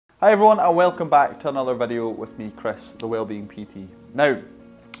Hi everyone and welcome back to another video with me, Chris, the Wellbeing PT. Now,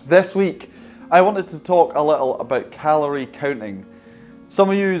 this week I wanted to talk a little about calorie counting.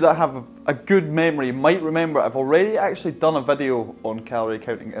 Some of you that have a good memory might remember I've already actually done a video on calorie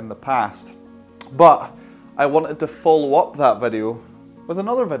counting in the past, but I wanted to follow up that video with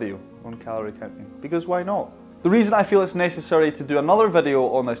another video on calorie counting, because why not? The reason I feel it's necessary to do another video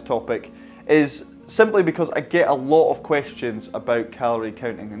on this topic is simply because I get a lot of questions about calorie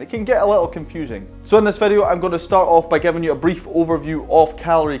counting and it can get a little confusing. So in this video I'm going to start off by giving you a brief overview of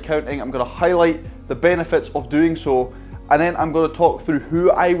calorie counting. I'm going to highlight the benefits of doing so, and then I'm going to talk through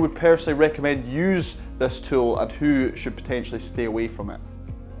who I would personally recommend use this tool and who should potentially stay away from it.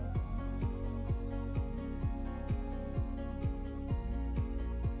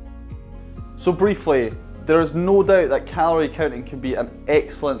 So briefly, there is no doubt that calorie counting can be an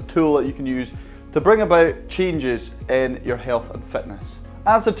excellent tool that you can use to bring about changes in your health and fitness.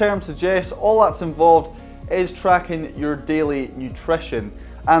 As the term suggests, all that's involved is tracking your daily nutrition,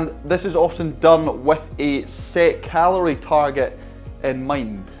 and this is often done with a set calorie target in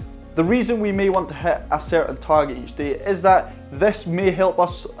mind. The reason we may want to hit a certain target each day is that this may help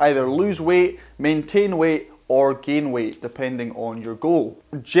us either lose weight, maintain weight, or gain weight depending on your goal.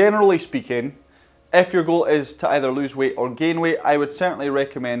 Generally speaking, if your goal is to either lose weight or gain weight, I would certainly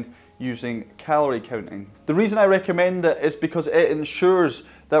recommend using calorie counting. The reason I recommend it is because it ensures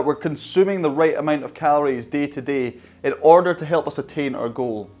that we're consuming the right amount of calories day to day in order to help us attain our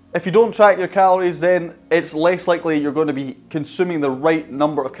goal. If you don't track your calories, then it's less likely you're going to be consuming the right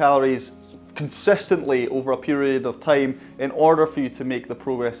number of calories consistently over a period of time in order for you to make the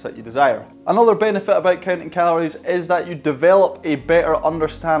progress that you desire. Another benefit about counting calories is that you develop a better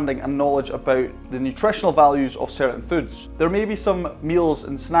understanding and knowledge about the nutritional values of certain foods. There may be some meals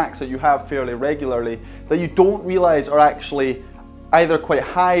and snacks that you have fairly regularly that you don't realise are actually either quite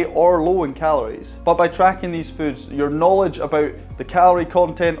high or low in calories. But by tracking these foods, your knowledge about the calorie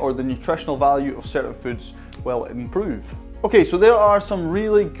content or the nutritional value of certain foods will improve. Okay, so there are some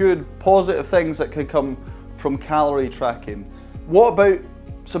really good positive things that can come from calorie tracking. What about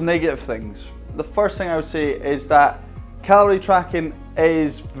some negative things? The first thing I would say is that calorie tracking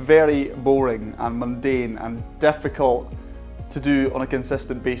is very boring and mundane and difficult to do on a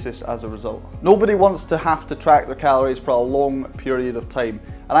consistent basis as a result. Nobody wants to have to track their calories for a long period of time,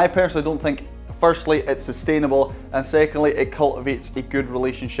 and I personally don't think, firstly, it's sustainable, and secondly, it cultivates a good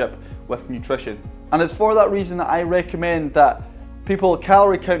relationship with nutrition. And it's for that reason that I recommend that people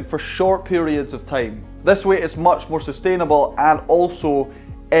calorie count for short periods of time. This way it's much more sustainable, and also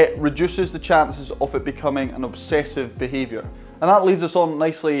it reduces the chances of it becoming an obsessive behaviour. And that leads us on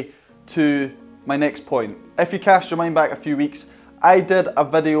nicely to my next point. If you cast your mind back a few weeks, I did a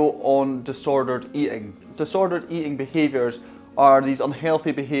video on disordered eating. Disordered eating behaviours are these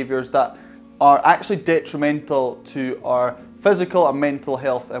unhealthy behaviours that are actually detrimental to our physical and mental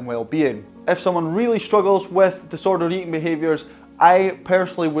health and well-being. If someone really struggles with disordered eating behaviours, I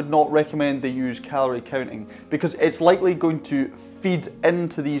personally would not recommend they use calorie counting, because it's likely going to feed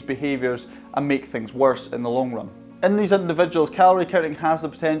into these behaviours and make things worse in the long run. In these individuals, calorie counting has the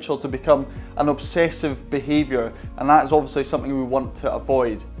potential to become an obsessive behaviour, and that is obviously something we want to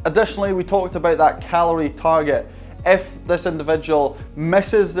avoid. Additionally, we talked about that calorie target. If this individual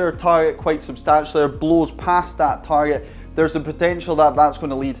misses their target quite substantially or blows past that target, there's a potential that that's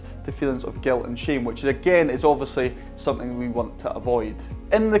going to lead to feelings of guilt and shame, which again is obviously something we want to avoid.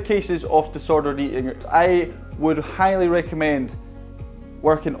 In the cases of disordered eating, I would highly recommend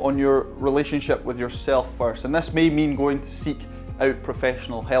working on your relationship with yourself first, and this may mean going to seek out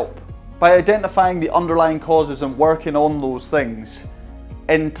professional help. By identifying the underlying causes and working on those things,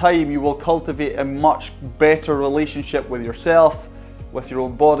 in time you will cultivate a much better relationship with yourself, with your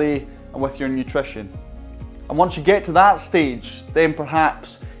own body, and with your nutrition. And once you get to that stage, then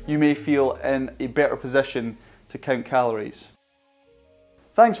perhaps you may feel in a better position to count calories.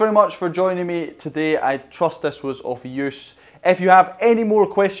 Thanks very much for joining me today. I trust this was of use. If you have any more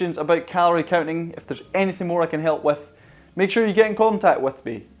questions about calorie counting, if there's anything more I can help with, make sure you get in contact with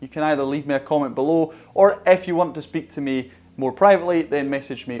me. You can either leave me a comment below, or if you want to speak to me more privately, then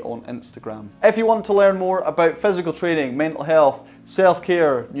message me on Instagram. If you want to learn more about physical training, mental health,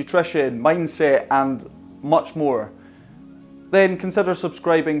 self-care, nutrition, mindset, and much more, then consider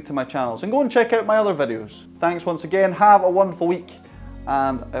subscribing to my channels and go and check out my other videos. Thanks once again, have a wonderful week,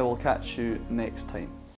 and I will catch you next time.